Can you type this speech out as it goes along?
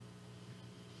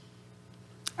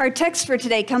Our text for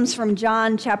today comes from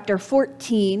John chapter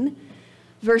 14,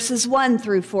 verses 1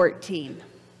 through 14.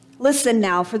 Listen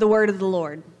now for the word of the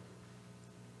Lord.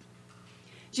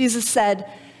 Jesus said,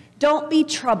 "Don't be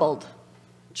troubled.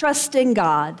 Trust in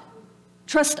God.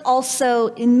 Trust also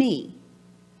in me.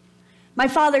 My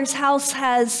Father's house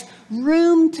has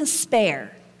room to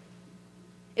spare.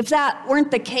 If that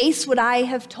weren't the case, would I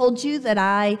have told you that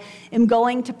I am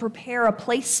going to prepare a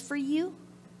place for you?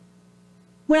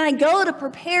 When I go to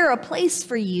prepare a place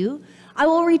for you, I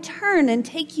will return and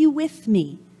take you with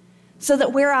me, so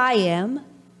that where I am,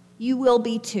 you will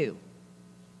be too.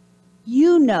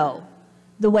 You know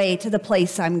the way to the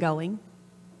place I'm going."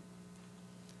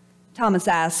 Thomas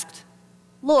asked,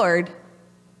 "Lord,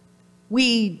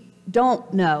 we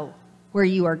don't know where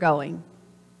you are going.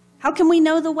 How can we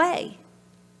know the way?"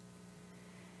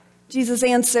 Jesus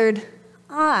answered,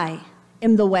 "I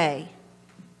am the way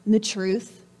and the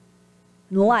truth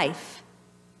and life.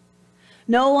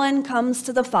 No one comes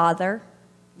to the Father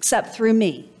except through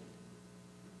me.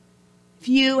 If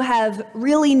you have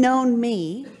really known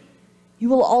me, you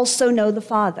will also know the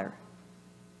Father.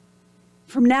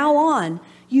 From now on,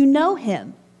 you know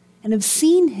him and have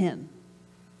seen him."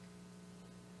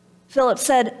 Philip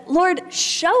said, "Lord,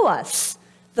 show us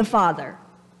the Father.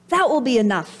 That will be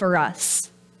enough for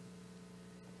us."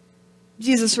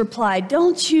 Jesus replied,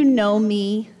 "Don't you know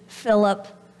me, Philip,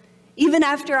 even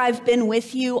after I've been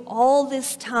with you all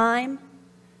this time?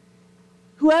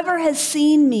 Whoever has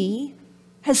seen me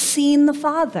has seen the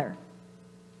Father.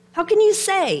 How can you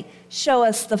say, 'Show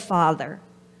us the Father'?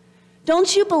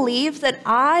 Don't you believe that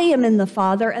I am in the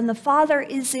Father and the Father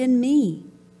is in me?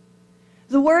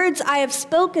 The words I have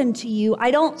spoken to you, I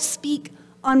don't speak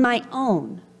on my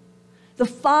own. The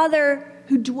Father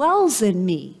who dwells in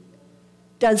me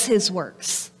does his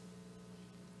works.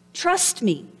 Trust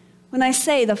me when I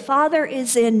say the Father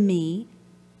is in me,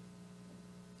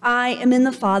 I am in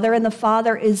the Father, and the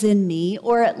Father is in me,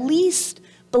 or at least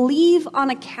believe on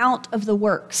account of the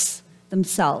works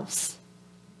themselves.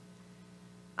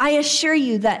 I assure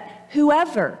you that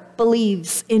whoever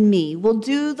believes in me will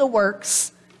do the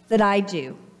works that I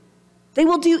do. They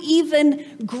will do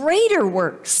even greater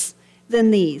works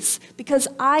than these, because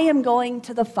I am going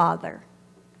to the Father.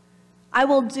 I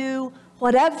will do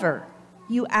whatever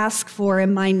you ask for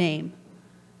in my name,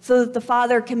 so that the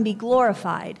Father can be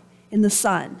glorified in the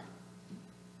Son.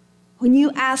 When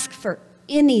you ask for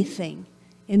anything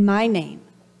in my name,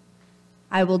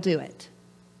 I will do it."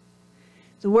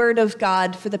 The word of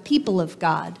God for the people of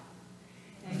God.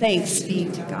 Thanks be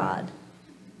to God.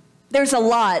 There's a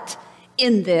lot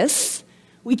in this.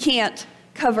 We can't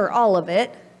cover all of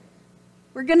it.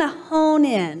 We're going to hone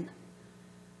in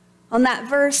on that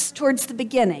verse towards the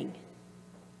beginning.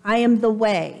 I am the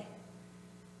way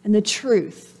and the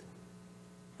truth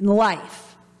and the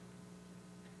life.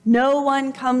 No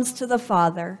one comes to the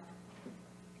Father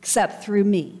except through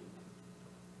me.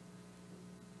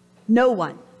 No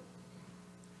one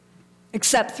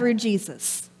except through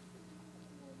Jesus.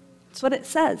 That's what it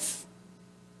says.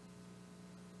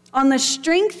 On the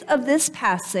strength of this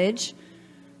passage,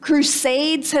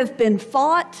 crusades have been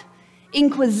fought,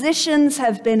 inquisitions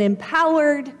have been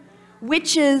empowered,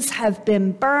 witches have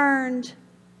been burned,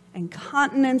 and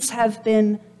continents have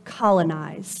been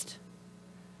colonized.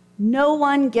 No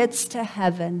one gets to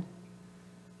heaven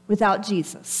without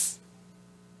Jesus.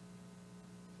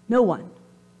 No one.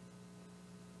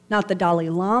 Not the Dalai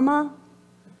Lama,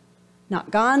 not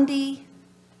Gandhi,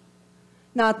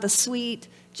 not the sweet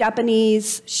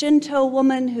Japanese Shinto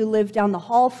woman who lived down the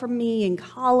hall from me in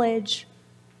college,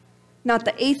 not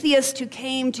the atheist who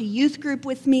came to youth group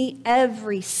with me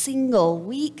every single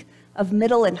week of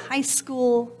middle and high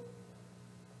school,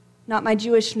 not my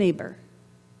Jewish neighbor.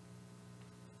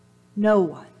 No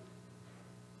one.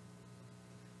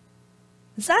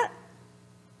 Is that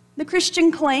the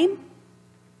Christian claim?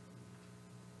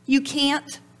 You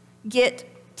can't get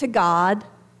to God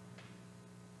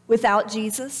without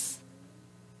Jesus?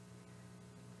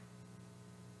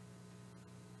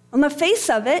 On the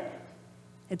face of it,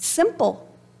 it's simple.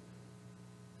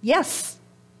 Yes,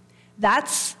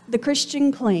 that's the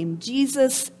Christian claim.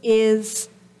 Jesus is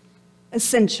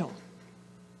essential.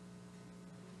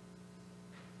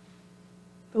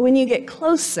 But when you get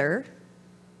closer,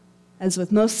 as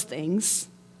with most things,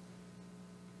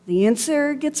 the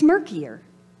answer gets murkier.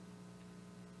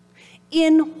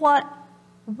 In what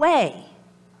way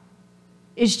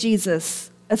is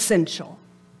Jesus essential?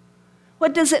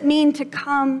 What does it mean to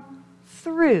come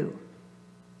through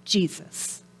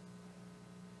Jesus?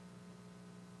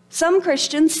 Some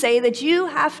Christians say that you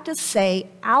have to say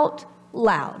out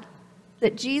loud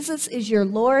that Jesus is your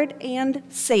Lord and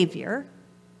Savior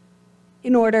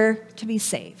in order to be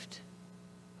saved.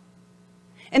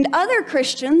 And other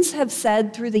Christians have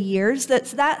said through the years that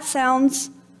that sounds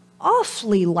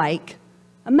awfully like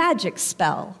a magic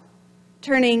spell,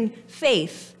 turning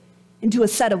faith into a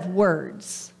set of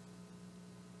words.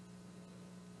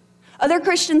 Other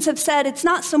Christians have said it's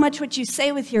not so much what you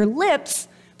say with your lips,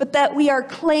 but that we are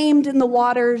claimed in the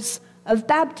waters of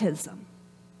baptism.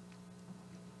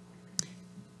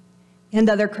 And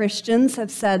other Christians have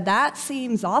said that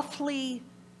seems awfully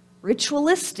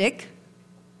ritualistic,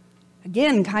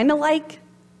 again, kind of like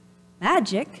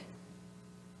magic.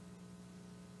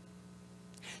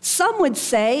 Some would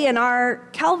say, and our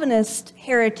Calvinist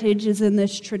heritage is in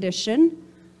this tradition,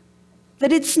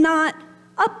 that it's not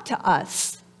up to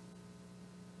us,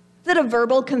 that a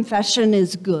verbal confession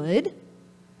is good,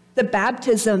 that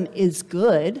baptism is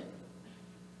good,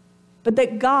 but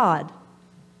that God,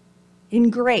 in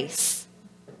grace,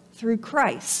 through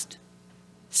Christ,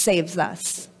 saves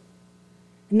us.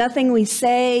 Nothing we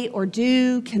say or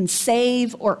do can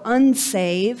save or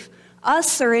unsave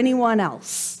us or anyone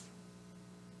else.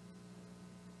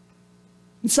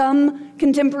 Some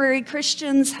contemporary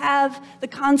Christians have the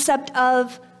concept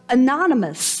of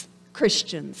anonymous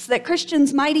Christians, that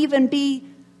Christians might even be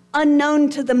unknown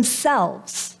to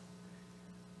themselves,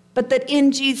 but that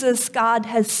in Jesus, God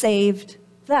has saved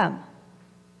them.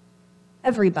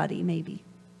 Everybody, maybe.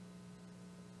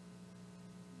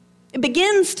 It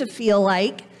begins to feel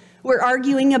like we're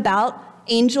arguing about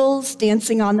angels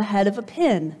dancing on the head of a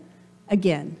pin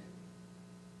again.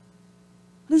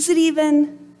 Does it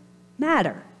even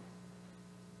matter?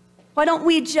 Why don't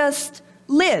we just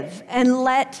live and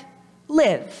let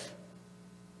live?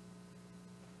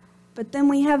 But then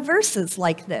we have verses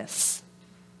like this,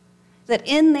 that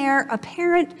in their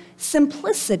apparent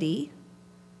simplicity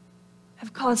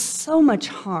have caused so much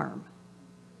harm,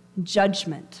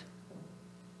 judgment,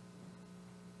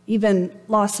 even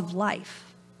loss of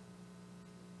life.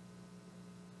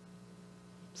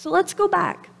 So let's go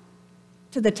back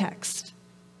to the text.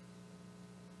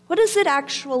 What does it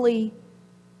actually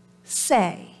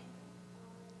say?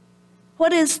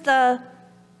 What is the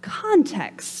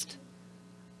context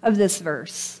of this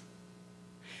verse?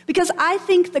 Because I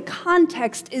think the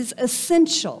context is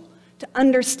essential to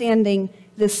understanding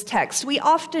this text. We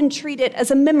often treat it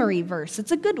as a memory verse.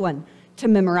 It's a good one to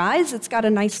memorize. It's got a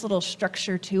nice little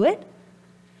structure to it.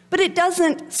 But it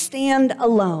doesn't stand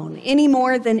alone any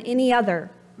more than any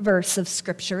other verse of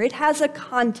Scripture. It has a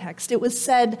context. It was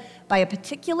said by a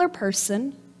particular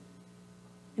person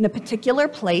in a particular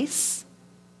place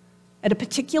at a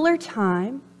particular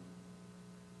time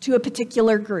to a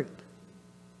particular group.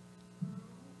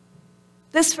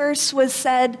 This verse was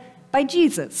said by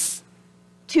Jesus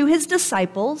to his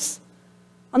disciples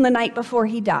on the night before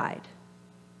he died,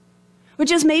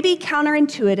 which is maybe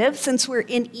counterintuitive since we're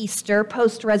in Easter,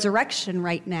 post-resurrection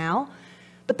right now,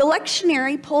 but the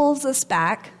lectionary pulls us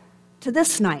back to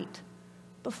this night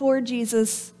before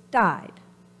Jesus died.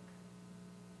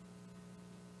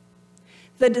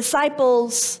 The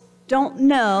disciples don't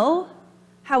know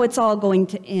how it's all going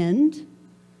to end,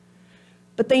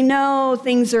 but they know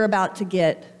things are about to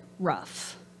get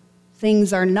rough.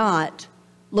 Things are not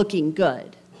looking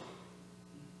good.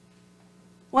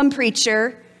 One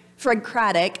preacher, Fred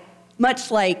Craddock, much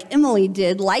like Emily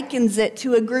did, likens it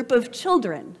to a group of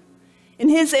children. In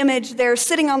his image, they're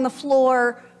sitting on the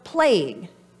floor playing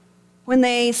when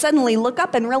they suddenly look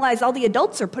up and realize all the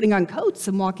adults are putting on coats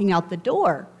and walking out the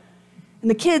door. And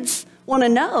the kids want to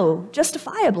know,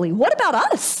 justifiably, what about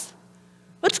us?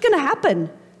 What's going to happen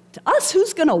to us?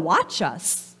 Who's going to watch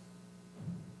us?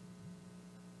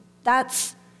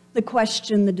 That's the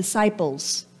question the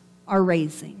disciples are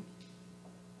raising.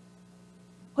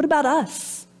 What about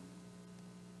us?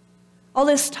 All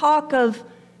this talk of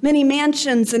many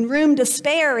mansions and room to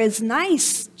spare is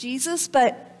nice, Jesus,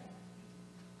 but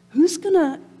who's going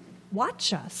to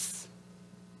watch us?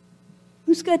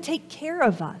 Who's going to take care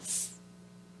of us?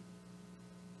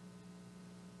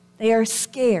 They are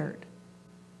scared,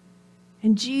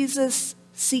 and Jesus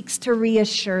seeks to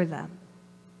reassure them.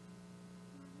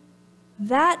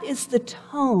 That is the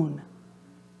tone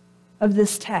of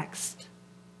this text.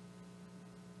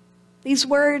 These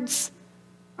words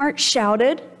aren't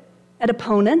shouted at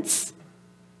opponents.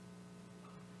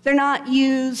 They're not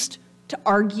used to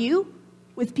argue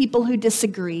with people who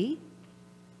disagree.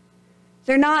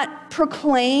 They're not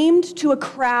proclaimed to a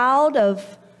crowd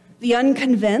of the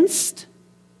unconvinced.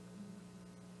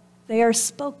 They are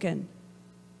spoken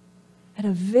at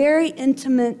a very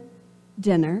intimate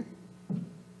dinner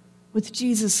with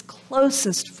Jesus'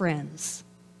 closest friends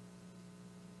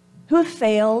who have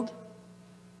failed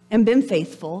and been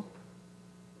faithful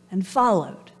and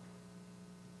followed.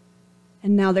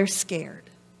 And now they're scared.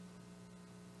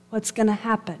 What's going to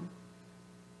happen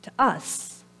to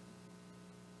us?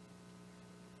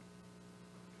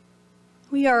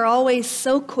 We are always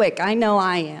so quick, I know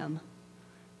I am,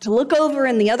 to look over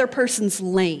in the other person's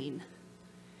lane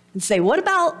and say, what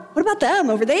about them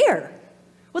over there?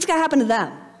 What's going to happen to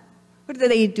them? What are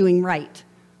they doing right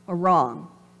or wrong?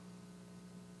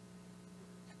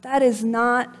 That is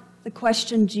not the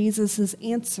question Jesus is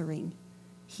answering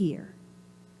here.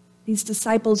 These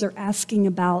disciples are asking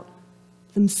about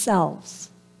themselves.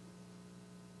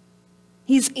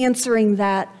 He's answering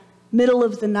that middle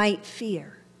of the night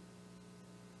fear.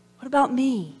 What about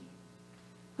me?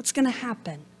 What's going to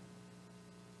happen?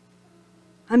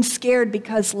 I'm scared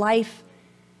because life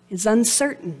is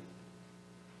uncertain.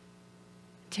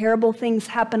 Terrible things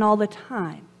happen all the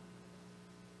time.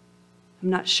 I'm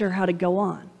not sure how to go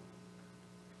on.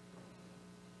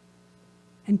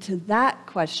 And to that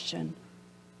question,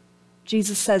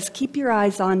 Jesus says, keep your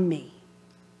eyes on me.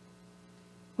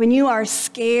 When you are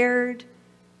scared,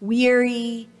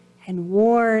 weary, and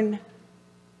worn,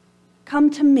 come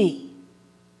to me.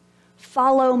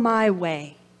 Follow my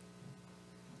way.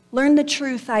 Learn the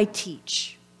truth I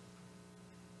teach.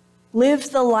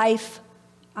 Live the life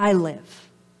I live.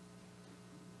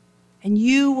 And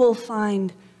you will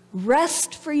find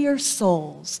rest for your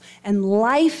souls and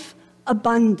life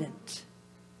abundant.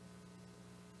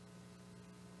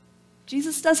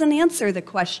 Jesus doesn't answer the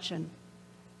question,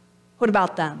 what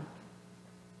about them?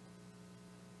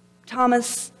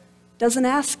 Thomas doesn't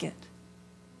ask it.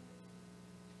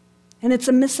 And it's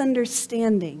a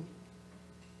misunderstanding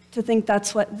to think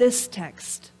that's what this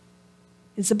text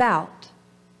is about,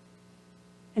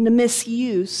 and a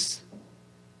misuse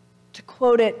to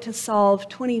quote it to solve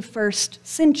 21st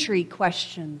century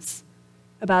questions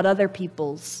about other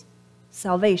people's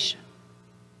salvation.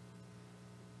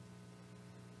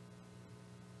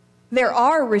 There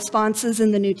are responses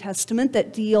in the New Testament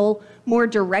that deal more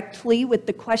directly with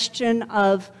the question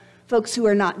of folks who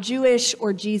are not Jewish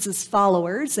or Jesus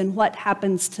followers and what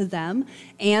happens to them.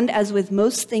 And as with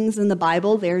most things in the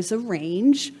Bible, there's a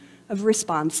range of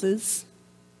responses.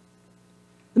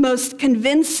 The most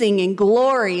convincing and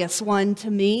glorious one to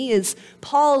me is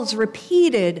Paul's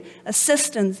repeated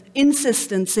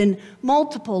insistence in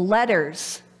multiple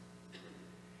letters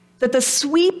that the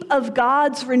sweep of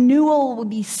God's renewal will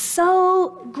be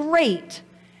so great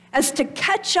as to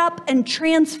catch up and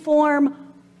transform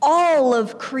all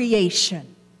of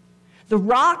creation. The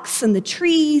rocks and the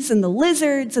trees and the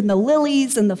lizards and the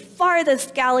lilies and the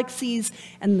farthest galaxies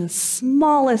and the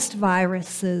smallest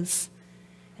viruses.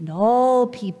 And all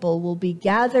people will be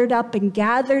gathered up and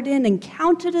gathered in and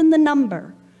counted in the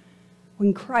number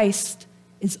when Christ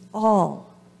is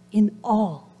all in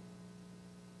all.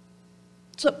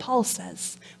 That's what Paul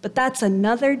says. But that's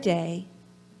another day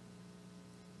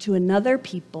to another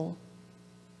people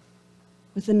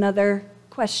with another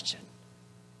question.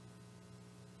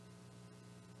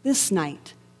 This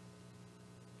night,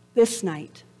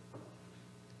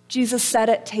 Jesus sat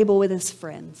at table with his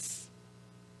friends.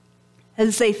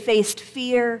 As they faced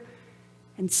fear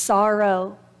and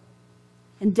sorrow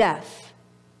and death,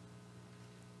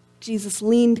 Jesus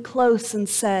leaned close and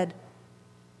said,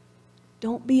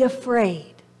 "Don't be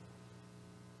afraid.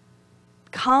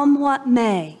 Come what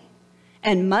may,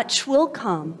 and much will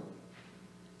come.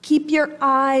 Keep your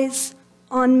eyes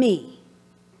on me.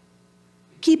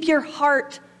 Keep your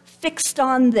heart fixed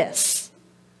on this.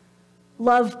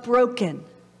 Love broken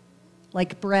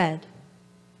like bread.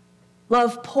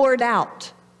 Love poured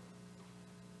out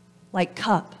like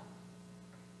cup."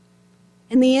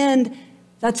 In the end,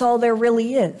 that's all there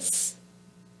really is.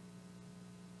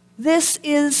 This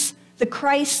is the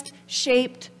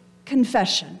Christ-shaped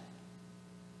confession.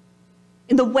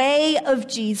 In the way of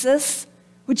Jesus,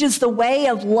 which is the way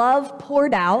of love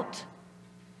poured out,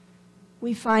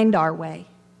 we find our way.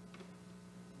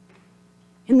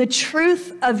 In the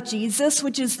truth of Jesus,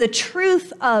 which is the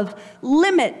truth of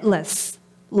limitless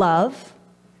love,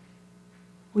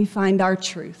 we find our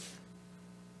truth.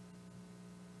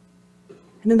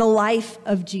 And in the life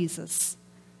of Jesus,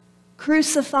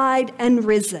 crucified and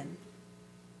risen,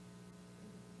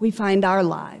 we find our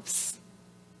lives.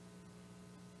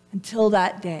 Until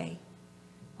that day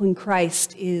when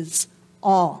Christ is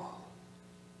all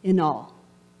in all.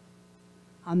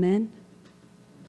 Amen.